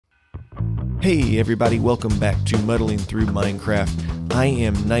Hey everybody, welcome back to Muddling Through Minecraft. I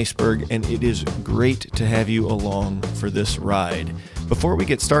am Niceberg, and it is great to have you along for this ride. Before we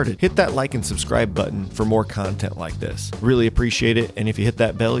get started, hit that like and subscribe button for more content like this. Really appreciate it, and if you hit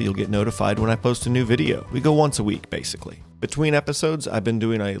that bell, you'll get notified when I post a new video. We go once a week, basically. Between episodes, I've been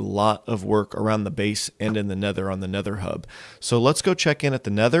doing a lot of work around the base and in the nether on the nether hub. So let's go check in at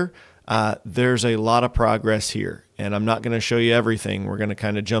the nether. There's a lot of progress here, and I'm not going to show you everything. We're going to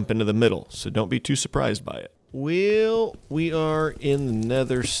kind of jump into the middle, so don't be too surprised by it. Well, we are in the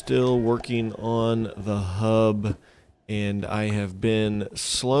nether still working on the hub, and I have been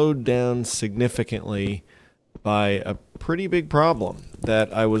slowed down significantly by a pretty big problem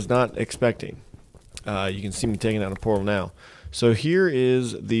that I was not expecting. You can see me taking out a portal now. So here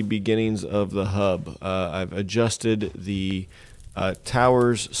is the beginnings of the hub. I've adjusted the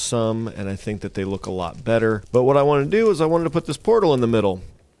towers some, and I think that they look a lot better. But what I want to do is I wanted to put this portal in the middle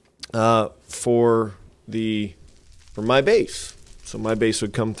for my base. So my base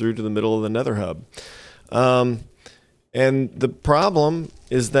would come through to the middle of the nether hub. And the problem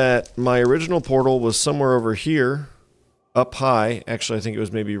is that my original portal was somewhere over here, up high. Actually, I think it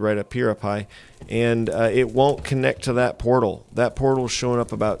was maybe right up here up high. And it won't connect to that portal. That portal is showing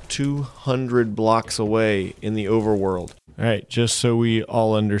up about 200 blocks away in the overworld. All right, just so we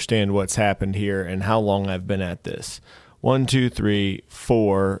all understand what's happened here and how long I've been at this. 1, 2, 3,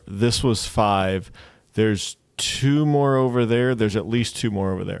 4. This was 5. There's 2 more over there. There's at least 2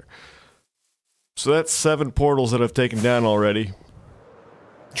 more over there. So that's 7 portals that I've taken down already,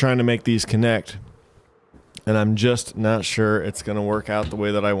 trying to make these connect. And I'm just not sure it's going to work out the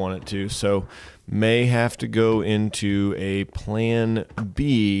way that I want it to. So may have to go into a plan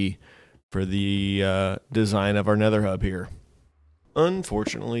B for the design of our nether hub here.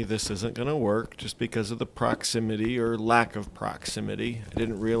 Unfortunately, this isn't going to work just because of the proximity or lack of proximity. I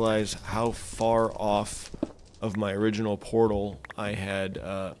didn't realize how far off of my original portal I had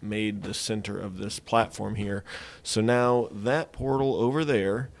made the center of this platform here. So now that portal over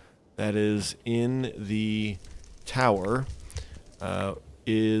there that is in the tower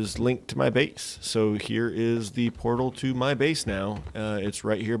is linked to my base. So here is the portal to my base now. It's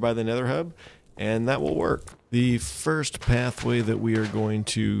right here by the nether hub, and that will work. The first pathway that we are going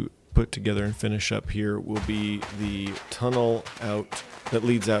to put together and finish up here will be the tunnel out that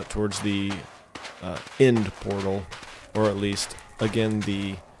leads out towards the end portal, or at least, again,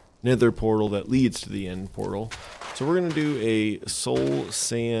 the nether portal that leads to the end portal. So we're going to do a soul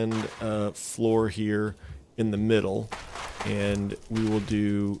sand floor here in the middle, and we will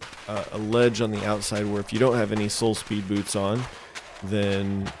do a ledge on the outside where if you don't have any soul speed boots on,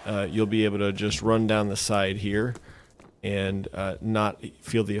 then you'll be able to just run down the side here and not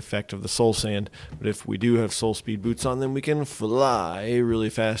feel the effect of the soul sand. But if we do have soul speed boots on, then we can fly really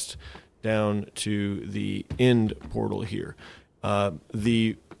fast down to the end portal here.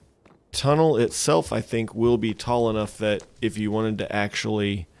 The tunnel itself, I think, will be tall enough that if you wanted to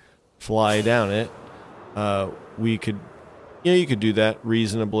actually fly down it, we could, you could do that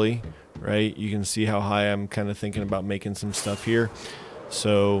reasonably, right? You can see how high I'm kind of thinking about making some stuff here.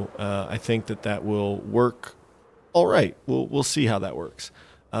 So I think that will work all right. We'll see how that works.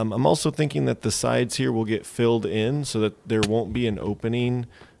 I'm also thinking that the sides here will get filled in so that there won't be an opening.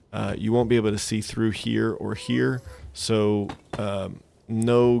 You won't be able to see through here or here. So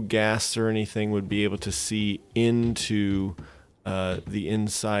no gas or anything would be able to see into the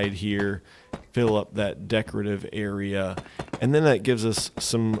inside here, fill up that decorative area, and then that gives us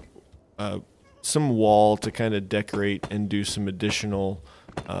some wall to kind of decorate and do some additional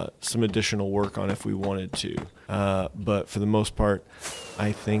work on if we wanted to. But for the most part,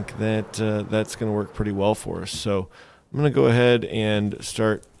 I think that that's going to work pretty well for us. So I'm going to go ahead and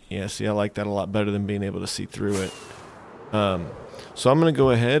start. Yeah, see, I like that a lot better than being able to see through it. So I'm going to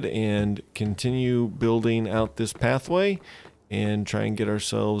go ahead and continue building out this pathway and try and get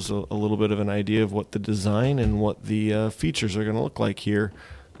ourselves a little bit of an idea of what the design and what the features are going to look like here,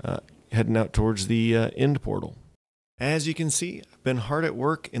 heading out towards the end portal. As you can see, I've been hard at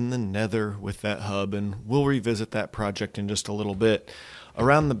work in the nether with that hub, and we'll revisit that project in just a little bit.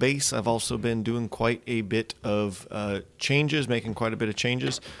 Around the base, I've also been doing quite a bit of changes, making quite a bit of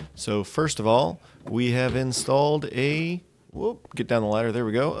changes. So first of all, we have installed a get down the ladder, there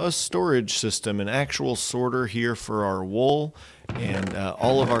we go, a storage system, an actual sorter here for our wool, and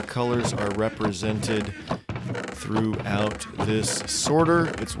all of our colors are represented throughout this sorter.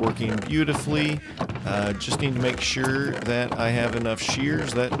 It's working beautifully. Just need to make sure that I have enough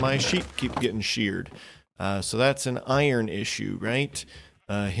shears that my sheep keep getting sheared. So that's an iron issue, right?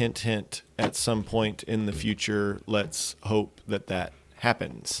 Hint, hint, at some point in the future, let's hope that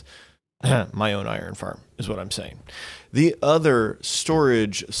happens. My own iron farm is what I'm saying. The other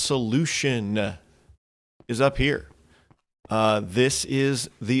storage solution is up here. This is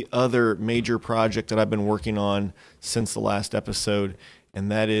the other major project that I've been working on since the last episode,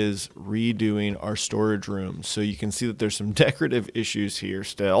 and that is redoing our storage room. So you can see that there's some decorative issues here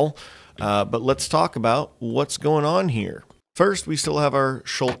still, but let's talk about what's going on here. First, we still have our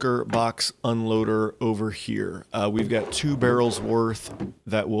shulker box unloader over here. We've got 2 barrels worth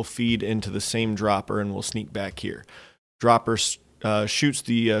that will feed into the same dropper, and we'll sneak back here. Dropper shoots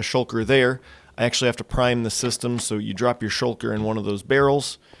the shulker there. I actually have to prime the system, so you drop your shulker in one of those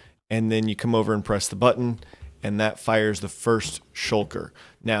barrels, and then you come over and press the button, and that fires the first shulker.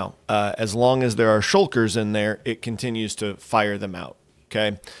 Now, as long as there are shulkers in there, it continues to fire them out.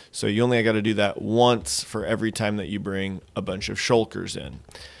 Okay, so you only got to do that once for every time that you bring a bunch of shulkers in.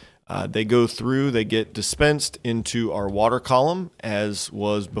 They go through, they get dispensed into our water column as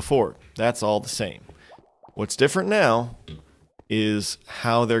was before. That's all the same. What's different now is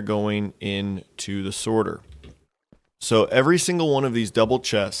how they're going into the sorter. So every single one of these double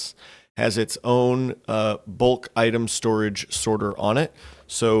chests has its own bulk item storage sorter on it.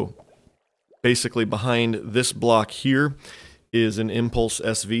 So basically behind this block here is an Impulse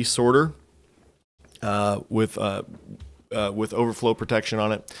SV sorter with overflow protection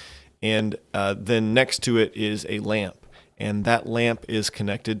on it, and then next to it is a lamp, and that lamp is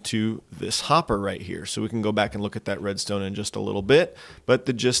connected to this hopper right here. So we can go back and look at that redstone in just a little bit, but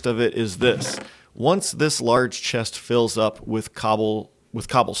the gist of it is this: once this large chest fills up with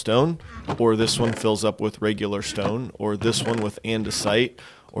cobblestone, or this one fills up with regular stone, or this one with andesite,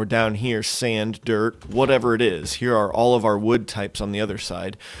 or down here, sand, dirt, whatever it is. Here are all of our wood types on the other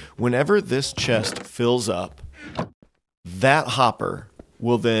side. Whenever this chest fills up, that hopper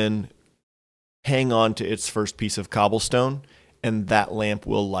will then hang on to its first piece of cobblestone, and that lamp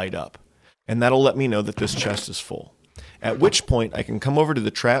will light up. And that'll let me know that this chest is full. At which point, I can come over to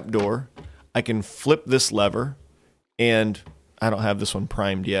the trap door, I can flip this lever, and I don't have this one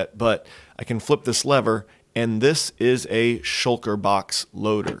primed yet, but I can flip this lever, and this is a shulker box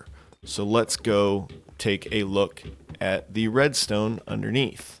loader. So let's go take a look at the redstone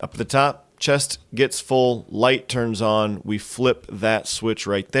underneath. Up at the top, chest gets full, light turns on, we flip that switch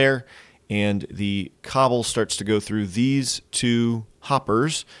right there, and the cobble starts to go through these 2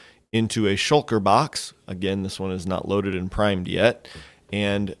 hoppers into a shulker box. Again, this one is not loaded and primed yet,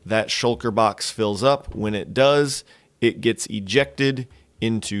 and that shulker box fills up. When it does, it gets ejected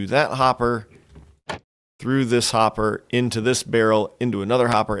into that hopper, through this hopper, into this barrel, into another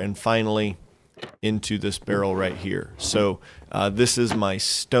hopper, and finally into this barrel right here. So this is my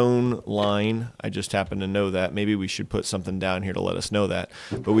stone line. I just happen to know that. Maybe we should put something down here to let us know that.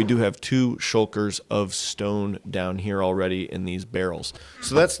 But we do have 2 shulkers of stone down here already in these barrels.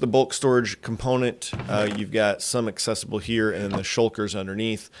 So that's the bulk storage component. You've got some accessible here, and then the shulkers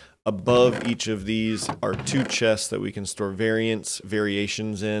underneath. Above each of these are 2 chests that we can store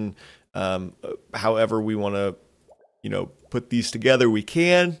variations in. However we want to, put these together, we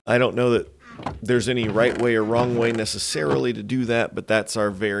can. I don't know that there's any right way or wrong way necessarily to do that, but that's our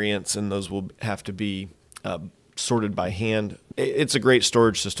variants, and those will have to be sorted by hand. It's a great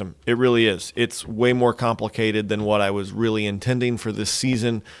storage system. It really is. It's way more complicated than what I was really intending for this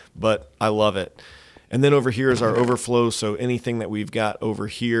season, but I love it. And then over here is our overflow, so anything that we've got over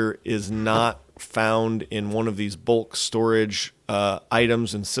here is not found in one of these bulk storage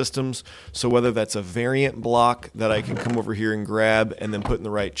items and systems. So whether that's a variant block that I can come over here and grab and then put in the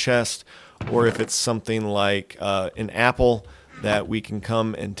right chest, or if it's something like an apple that we can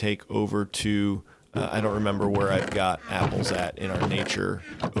come and take over to, I don't remember where I've got apples at in our nature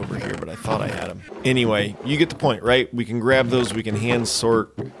over here, but I thought I had them. Anyway, you get the point, right? We can grab those, we can hand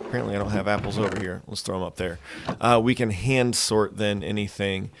sort. Apparently I don't have apples over here. Let's throw them up there. We can hand sort then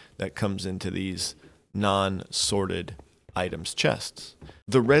anything that comes into these non-sorted items chests.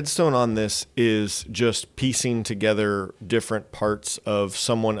 The redstone on this is just piecing together different parts of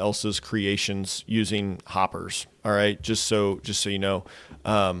someone else's creations using hoppers. All right, just so you know.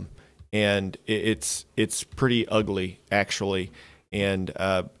 And it's pretty ugly actually, and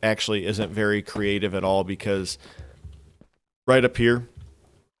actually isn't very creative at all, because right up here,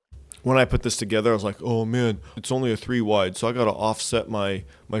 when I put this together, I was like, oh man, it's only a 3 wide, so I got to offset my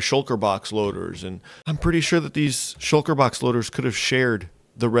shulker box loaders. And I'm pretty sure that these shulker box loaders could have shared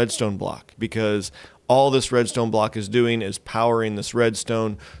the redstone block, because all this redstone block is doing is powering this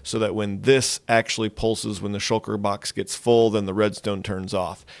redstone, so that when this actually pulses, when the shulker box gets full, then the redstone turns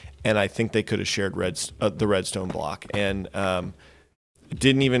off. And I think they could have shared the redstone block, and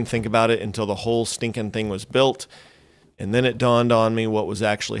didn't even think about it until the whole stinking thing was built. And then it dawned on me what was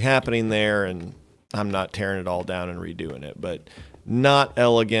actually happening there, and I'm not tearing it all down and redoing it. But not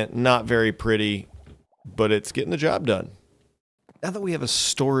elegant, not very pretty, but it's getting the job done. Now that we have a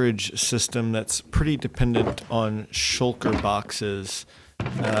storage system that's pretty dependent on shulker boxes,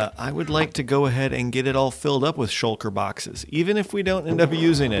 I would like to go ahead and get it all filled up with shulker boxes, even if we don't end up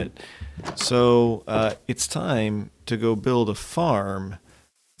using it. So it's time to go build a farm.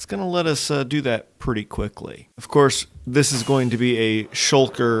 It's going to let us do that pretty quickly. Of course, this is going to be a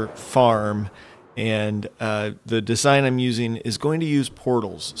shulker farm, and the design I'm using is going to use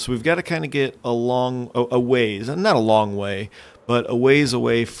portals. So we've got to kind of get a ways, not a long way, but a ways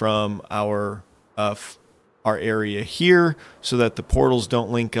away from our area here so that the portals don't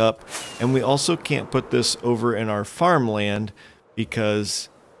link up. And we also can't put this over in our farmland because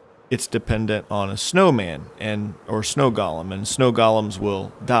it's dependent on a snowman or snow golem, and snow golems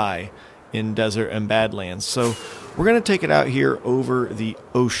will die in desert and badlands. So we're going to take it out here over the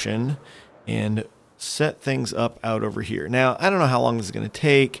ocean and set things up out over here. Now, I don't know how long this is going to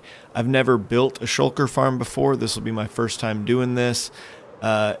take. I've never built a shulker farm before. This will be my first time doing this.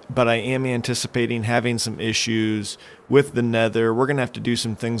 But I am anticipating having some issues with the nether. We're going to have to do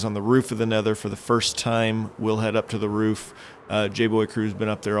some things on the roof of the nether for the first time. We'll head up to the roof. J-Boy Crew's been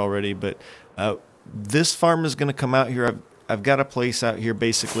up there already, but this farm is going to come out here. I've got a place out here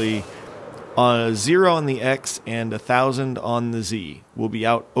basically on a 0 on the X and 1,000 on the Z. We'll be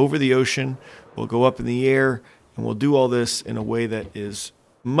out over the ocean. We'll go up in the air, and we'll do all this in a way that is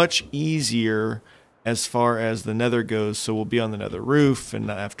much easier as far as the nether goes. So we'll be on the nether roof and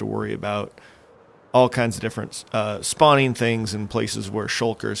not have to worry about all kinds of different spawning things and places where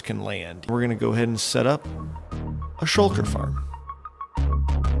shulkers can land. We're going to go ahead and set up a shulker farm.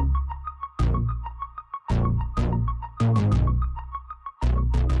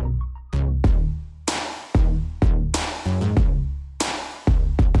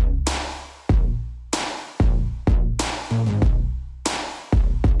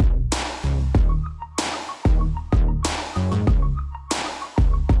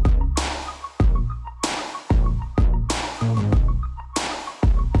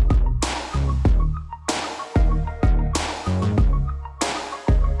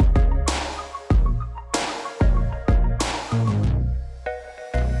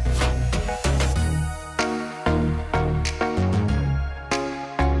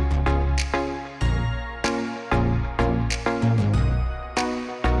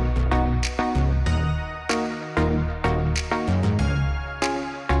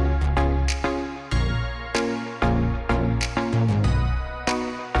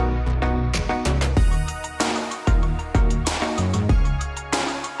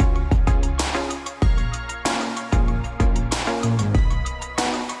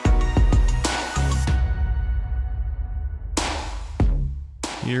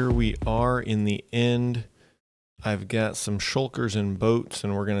 Here we are in the end. I've got some shulkers and boats,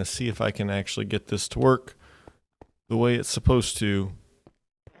 and we're going to see if I can actually get this to work the way it's supposed to.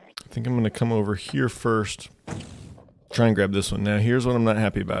 I think I'm going to come over here first. Try and grab this one. Now, here's what I'm not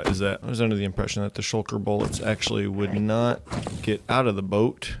happy about, is that I was under the impression that the shulker bullets actually would not get out of the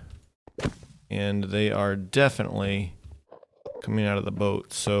boat, and they are definitely coming out of the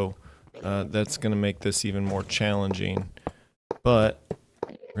boat. So that's going to make this even more challenging. But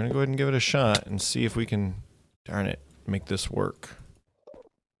we're going to go ahead and give it a shot and see if we can, darn it, make this work.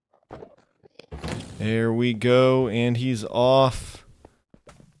 There we go, and he's off.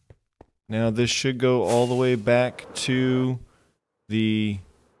 Now this should go all the way back to the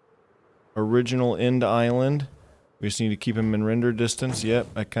original end island. We just need to keep him in render distance. Yep,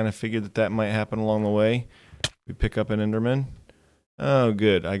 I kind of figured that that might happen along the way. We pick up an Enderman. Oh,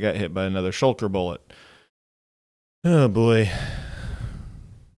 good. I got hit by another shulker bullet. Oh, boy.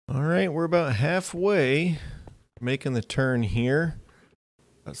 All right, we're about halfway, making the turn here.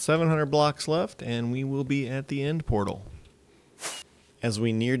 About 700 blocks left, and we will be at the end portal. As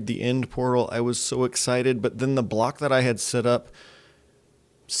we neared the end portal, I was so excited, but then the block that I had set up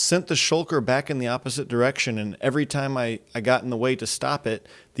sent the shulker back in the opposite direction, and every time I got in the way to stop it,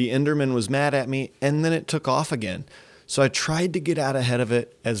 the Enderman was mad at me, and then it took off again. So I tried to get out ahead of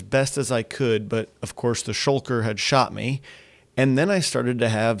it as best as I could, but of course the shulker had shot me. And then I started to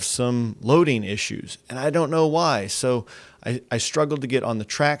have some loading issues, and I don't know why. So I struggled to get on the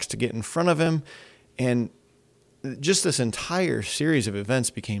tracks to get in front of him, and just this entire series of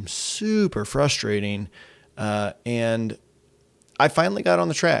events became super frustrating. And I finally got on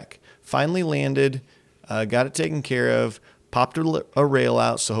the track, finally landed, got it taken care of, popped a rail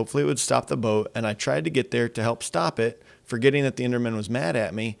out so hopefully it would stop the boat, and I tried to get there to help stop it, forgetting that the Enderman was mad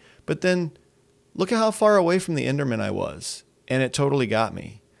at me. But then look at how far away from the Enderman I was. And it totally got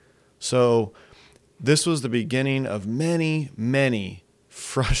me. So this was the beginning of many, many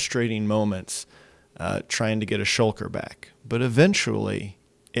frustrating moments trying to get a shulker back. But eventually,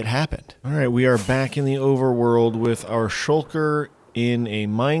 it happened. All right, we are back in the overworld with our shulker in a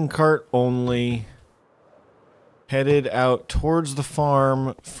minecart only, headed out towards the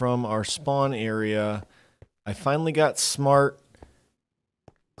farm from our spawn area. I finally got smart,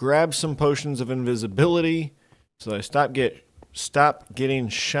 grabbed some potions of invisibility so that I stop getting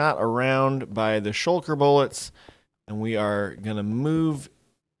shot around by the shulker bullets, and we are going to move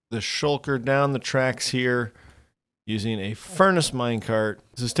the shulker down the tracks here using a furnace minecart.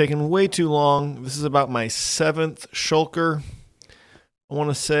 This is taking way too long. This is about my 7th shulker. I want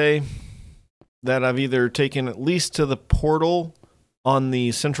to say that I've either taken at least to the portal on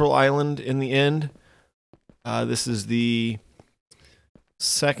the central island in the end. This is the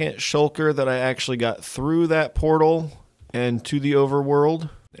 2nd shulker that I actually got through that portal and to the overworld.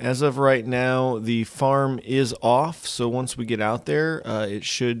 As of right now, the farm is off, so once we get out there, it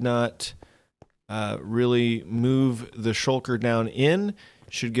should not really move the shulker down in.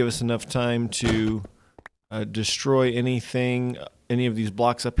 Should give us enough time to destroy any of these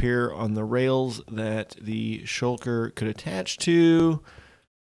blocks up here on the rails that the shulker could attach to.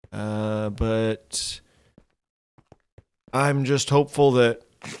 But I'm just hopeful that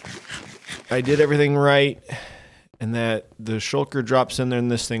I did everything right and that the shulker drops in there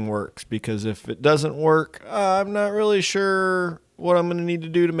and this thing works. Because if it doesn't work, I'm not really sure what I'm going to need to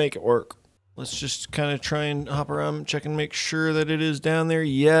do to make it work. Let's just kind of try and hop around, check and make sure that it is down there.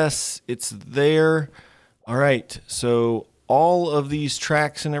 Yes, it's there. All right, so all of these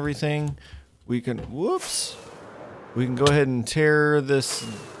tracks and everything, we can go ahead and tear this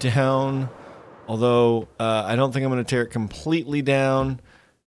down. Although I don't think I'm going to tear it completely down.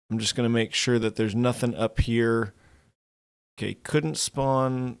 I'm just going to make sure that there's nothing up here. Okay, couldn't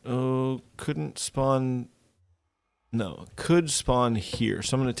spawn. Oh, couldn't spawn. No, could spawn here.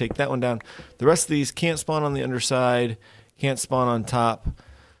 So I'm going to take that one down. The rest of these can't spawn on the underside, can't spawn on top.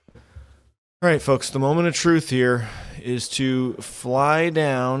 All right, folks, the moment of truth here is to fly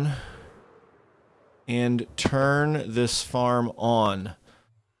down and turn this farm on.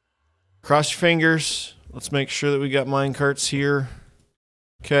 Cross your fingers. Let's make sure that we got minecarts here.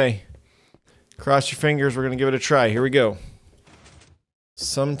 Okay. Cross your fingers. We're going to give it a try. Here we go.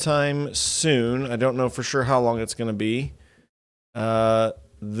 Sometime soon, I don't know for sure how long it's going to be,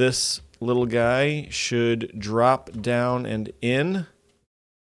 this little guy should drop down and in.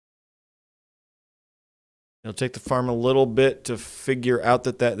 It'll take the farm a little bit to figure out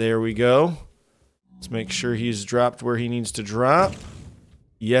that there we go. Let's make sure he's dropped where he needs to drop.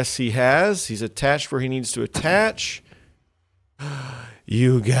 Yes, he has. He's attached where he needs to attach.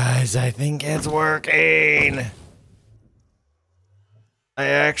 You guys, I think it's working. I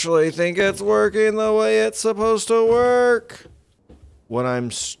actually think it's working the way it's supposed to work. What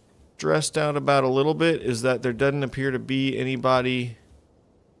I'm stressed out about a little bit is that there doesn't appear to be anybody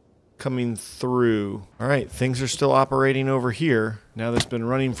coming through. All right, things are still operating over here. Now that's been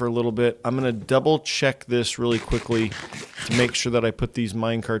running for a little bit. I'm going to double check this really quickly to make sure that I put these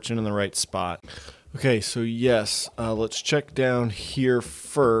minecarts in the right spot. Okay, so yes, let's check down here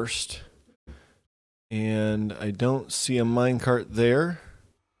first. And I don't see a minecart there.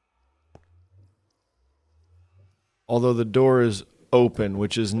 Although the door is open,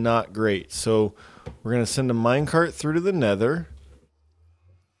 which is not great. So we're going to send a minecart through to the nether.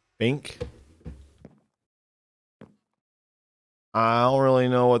 Bink. I don't really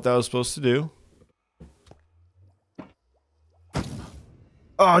know what that was supposed to do.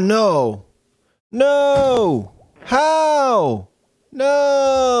 Oh, no. No. How?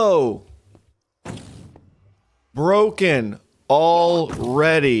 No. Broken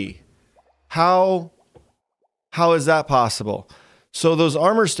already. How is that possible? So those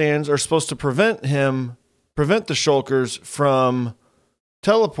armor stands are supposed to prevent the shulkers from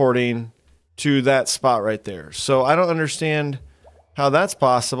teleporting to that spot right there. So I don't understand how that's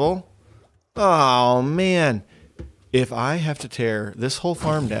possible. Oh, man. If I have to tear this whole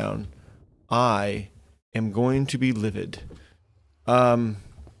farm down, I am going to be livid.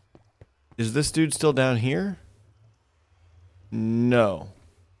 Is this dude still down here? No.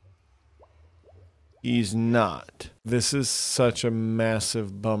 He's not. This is such a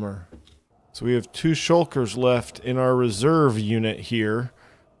massive bummer. So we have 2 shulkers left in our reserve unit here.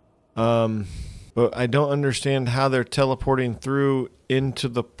 But I don't understand how they're teleporting through into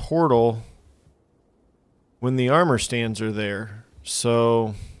the portal when the armor stands are there.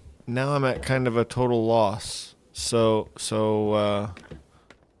 So now I'm at kind of a total loss. So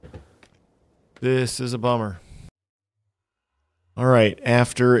This is a bummer. All right,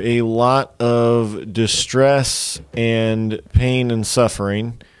 after a lot of distress and pain and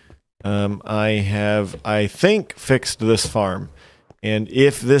suffering, I have, I think, fixed this farm. And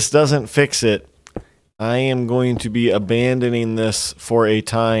if this doesn't fix it, I am going to be abandoning this for a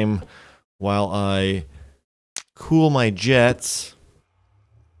time while I cool my jets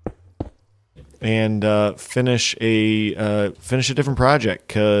and finish a different project,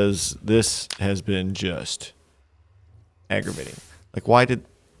 because this has been just aggravating. Like, why did...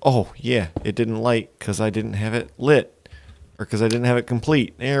 Oh, yeah, it didn't light because I didn't have it lit. Or because I didn't have it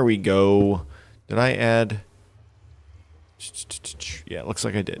complete. There we go. Did I add... Yeah, it looks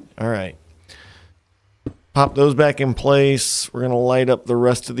like I did. All right. Pop those back in place. We're going to light up the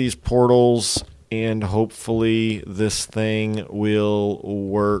rest of these portals, and hopefully this thing will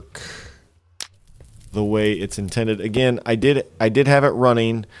work the way it's intended. Again, I did have it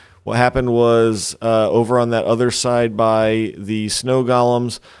running. What happened was over on that other side by the snow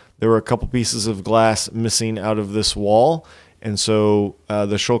golems, there were a couple pieces of glass missing out of this wall, and so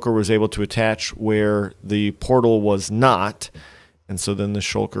the shulker was able to attach where the portal was not, and so then the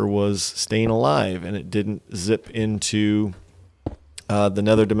shulker was staying alive, and it didn't zip into the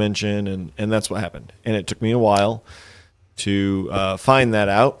nether dimension, and that's what happened. And it took me a while to find that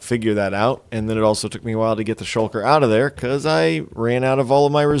out, figure that out, and then it also took me a while to get the shulker out of there because I ran out of all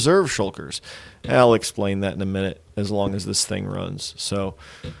of my reserve shulkers. I'll explain that in a minute as long as this thing runs. So,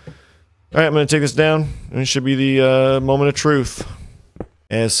 all right, I'm going to take this down, and it should be the moment of truth.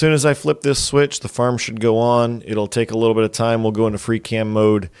 As soon as I flip this switch, the farm should go on. It'll take a little bit of time. We'll go into free cam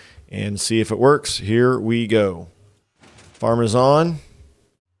mode and see if it works. Here we go. Farm is on,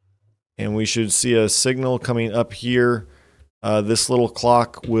 and we should see a signal coming up here. This little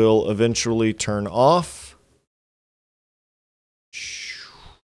clock will eventually turn off.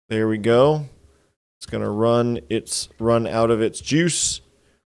 There we go. It's going to run out of its juice.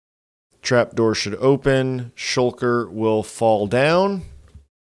 Trapdoor should open. Shulker will fall down.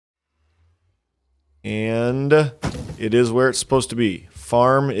 And it is where it's supposed to be.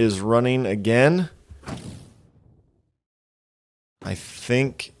 Farm is running again. I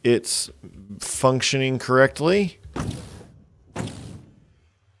think it's functioning correctly.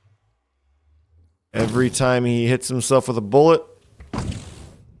 Every time he hits himself with a bullet,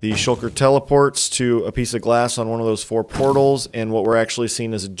 the shulker teleports to a piece of glass on one of those 4 portals, and what we're actually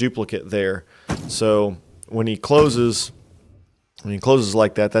seeing is a duplicate there. So when he closes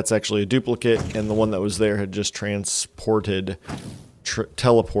like that, that's actually a duplicate, and the one that was there had just teleported.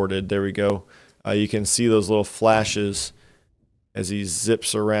 There we go. You can see those little flashes as he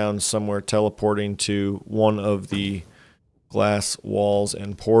zips around somewhere, teleporting to one of the glass walls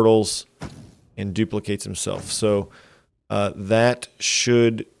and portals, and duplicates himself. So that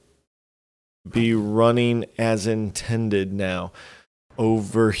should be running as intended now.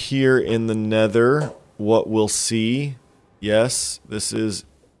 Over here in the nether, what we'll see, yes, this is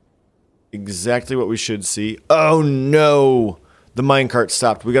exactly what we should see. Oh no! The minecart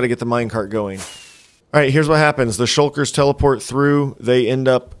stopped. We got to get the minecart going. All right, here's what happens. The shulkers teleport through. They end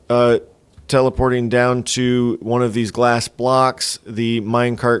up teleporting down to one of these glass blocks. The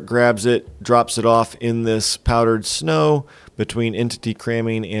minecart grabs it, drops it off in this powdered snow. Between entity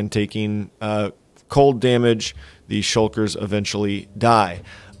cramming and taking cold damage, the shulkers eventually die.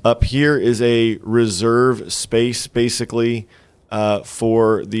 Up here is a reserve space, basically,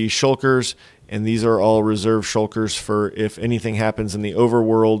 for the shulkers, and these are all reserve shulkers for if anything happens in the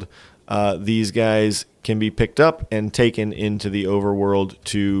overworld. These guys can be picked up and taken into the overworld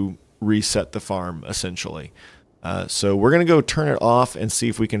to reset the farm, essentially. So we're going to go turn it off and see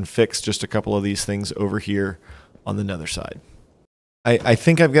if we can fix just a couple of these things over here on the nether side. I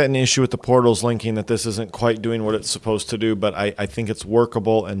think I've got an issue with the portals linking, that this isn't quite doing what it's supposed to do, but I think it's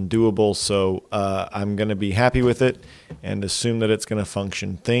workable and doable, so I'm going to be happy with it and assume that it's going to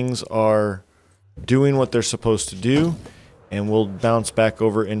function. Things are doing what they're supposed to do, and we'll bounce back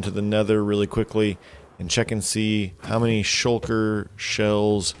over into the nether really quickly and check and see how many shulker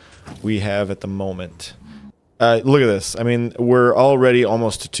shells we have at the moment. Look at this. I mean, we're already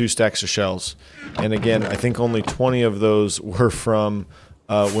almost to 2 stacks of shells. And again, I think only 20 of those were from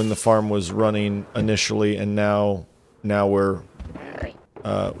when the farm was running initially, and now we're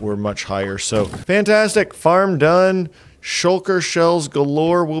much higher. So fantastic. Farm done. Shulker shells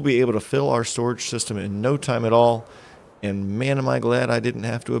galore. We'll be able to fill our storage system in no time at all. And man, am I glad I didn't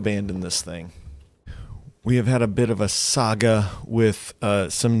have to abandon this thing. We have had a bit of a saga with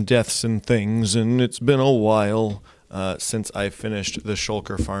some deaths and things, and it's been a while since I finished the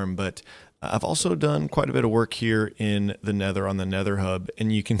shulker farm, but I've also done quite a bit of work here in the Nether on the Nether Hub,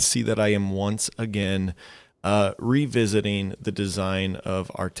 and you can see that I am once again revisiting the design of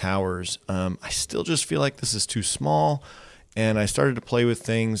our towers. I still just feel like this is too small, and I started to play with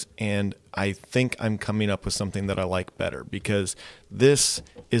things, and I think I'm coming up with something that I like better, because this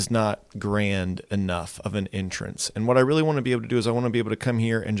is not grand enough of an entrance. And what I really want to be able to do is I want to be able to come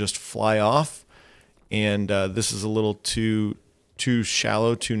here and just fly off, and this is a little too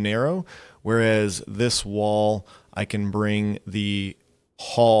shallow, too narrow, whereas this wall, I can bring the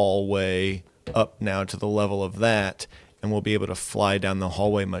hallway up now to the level of that, and we'll be able to fly down the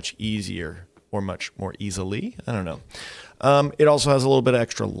hallway much easier, or much more easily. I don't know. It also has a little bit of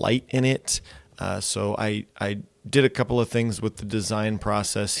extra light in it. So I did a couple of things with the design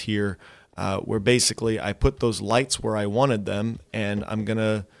process here, where basically I put those lights where I wanted them, and I'm going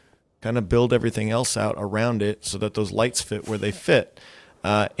to kind of build everything else out around it so that those lights fit where they fit.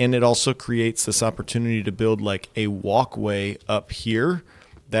 And it also creates this opportunity to build like a walkway up here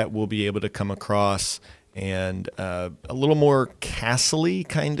that we'll be able to come across, and a little more castle-y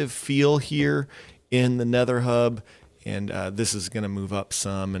kind of feel here in the Nether Hub. And this is going to move up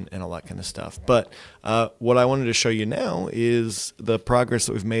some and all that kind of stuff. But what I wanted to show you now is the progress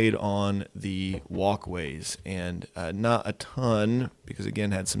that we've made on the walkways. And not a ton, because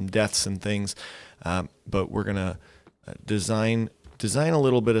again, had some deaths and things. But we're going to design a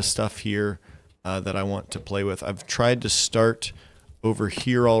little bit of stuff here that I want to play with. I've tried to start over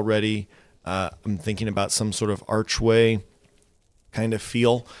here already. I'm thinking about some sort of archway kind of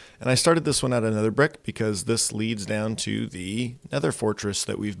feel. And I started this one out of Nether brick because this leads down to the Nether fortress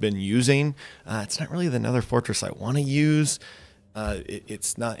that we've been using. It's not really the Nether fortress I want to use.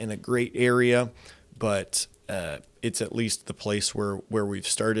 It's not in a great area, but it's at least the place where we've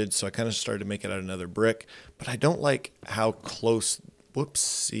started. So I kind of started to make it out of Nether brick, but I don't like how close,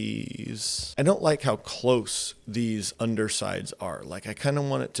 whoopsies. I don't like how close these undersides are. Like, I kind of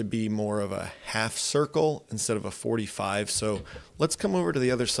want it to be more of a half circle instead of a 45. So let's come over to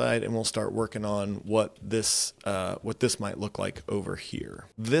the other side and we'll start working on what this might look like over here.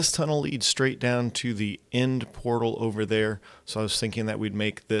 This tunnel leads straight down to the end portal over there. So I was thinking that we'd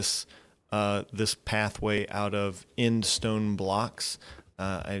make this this pathway out of end stone blocks.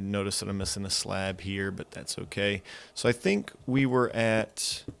 I noticed that I'm missing a slab here, but that's okay. So I think we were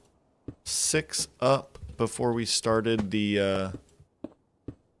at 6 up before we started the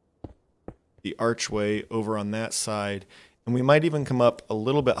archway over on that side. And we might even come up a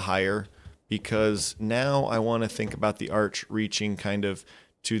little bit higher, because now I want to think about the arch reaching kind of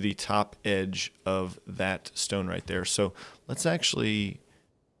to the top edge of that stone right there. So let's actually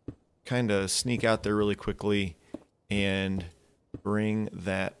kind of sneak out there really quickly and bring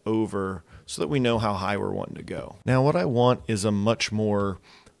that over so that we know how high we're wanting to go. Now what I want is a much more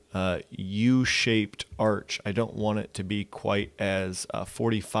U-shaped arch. I don't want it to be quite as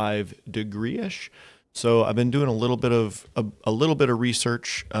 45 degree-ish. So I've been doing a little bit of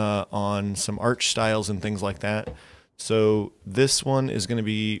research on some arch styles and things like that. So this one is going to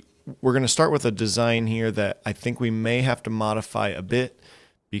be, we're going to start with a design here that I think we may have to modify a bit,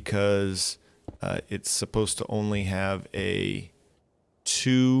 because it's supposed to only have a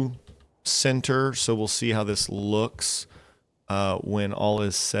 2 center. So we'll see how this looks when all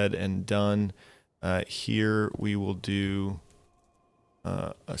is said and done. Here we will do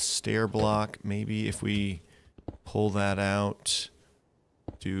a stair block. Maybe if we pull that out,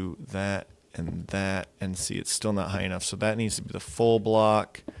 do that, and see it's still not high enough. So that needs to be the full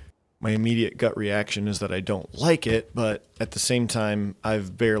block. My immediate gut reaction is that I don't like it, but at the same time,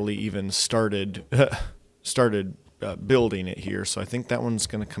 I've barely even started building it here. So I think that one's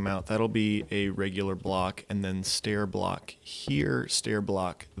going to come out. That'll be a regular block, and then stair block here, stair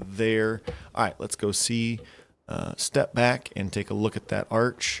block there. All right, let's go see. Step back and take a look at that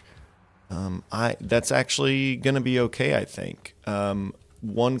arch. That's actually going to be okay, I think.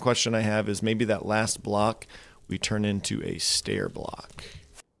 One question I have is maybe that last block we turn into a stair block.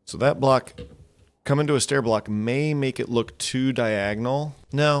 So that block coming to a stair block may make it look too diagonal.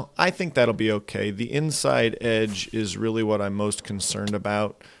 No, I think that'll be okay. The inside edge is really what I'm most concerned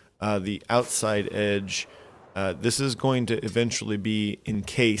about. The outside edge, this is going to eventually be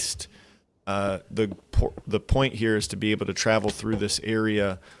encased. The point here is to be able to travel through this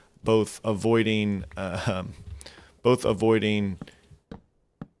area, both avoiding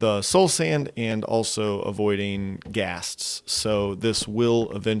the soul sand and also avoiding ghasts. So this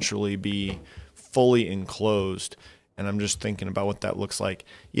will eventually be fully enclosed, and I'm just thinking about what that looks like.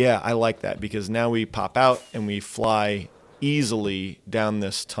 Yeah, I like that, because now we pop out and we fly easily down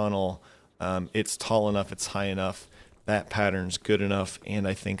this tunnel. It's tall enough, it's high enough, that pattern's good enough, and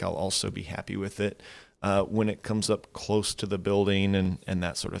I think I'll also be happy with it when it comes up close to the building and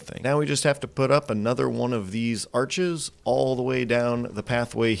that sort of thing. Now we just have to put up another one of these arches all the way down the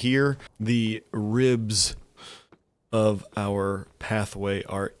pathway here. The ribs of our pathway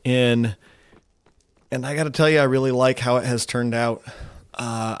are in, and I got to tell you, I really like how it has turned out.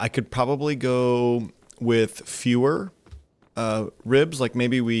 I could probably go with fewer ribs, like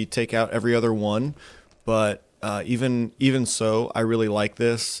maybe we take out every other one, but even so, I really like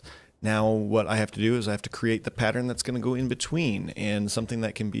this. Now what I have to do is I have to create the pattern that's going to go in between, and something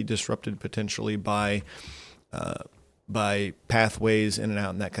that can be disrupted potentially by pathways in and out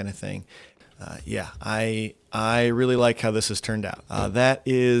and that kind of thing. Yeah, I really like how this has turned out.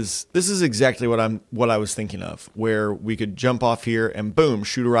 This is exactly what I was thinking of, where we could jump off here and boom,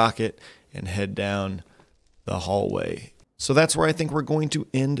 shoot a rocket and head down the hallway. So that's where I think we're going to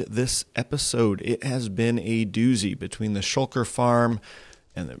end this episode. It has been a doozy between the Shulker farm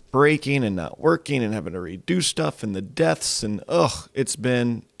and the breaking and not working and having to redo stuff and the deaths, and it's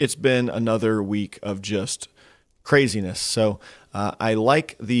been another week of just craziness. So I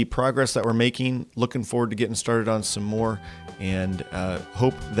like the progress that we're making. Looking forward to getting started on some more, and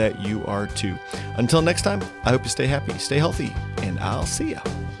hope that you are too. Until next time, I hope you stay happy, stay healthy, and I'll see ya.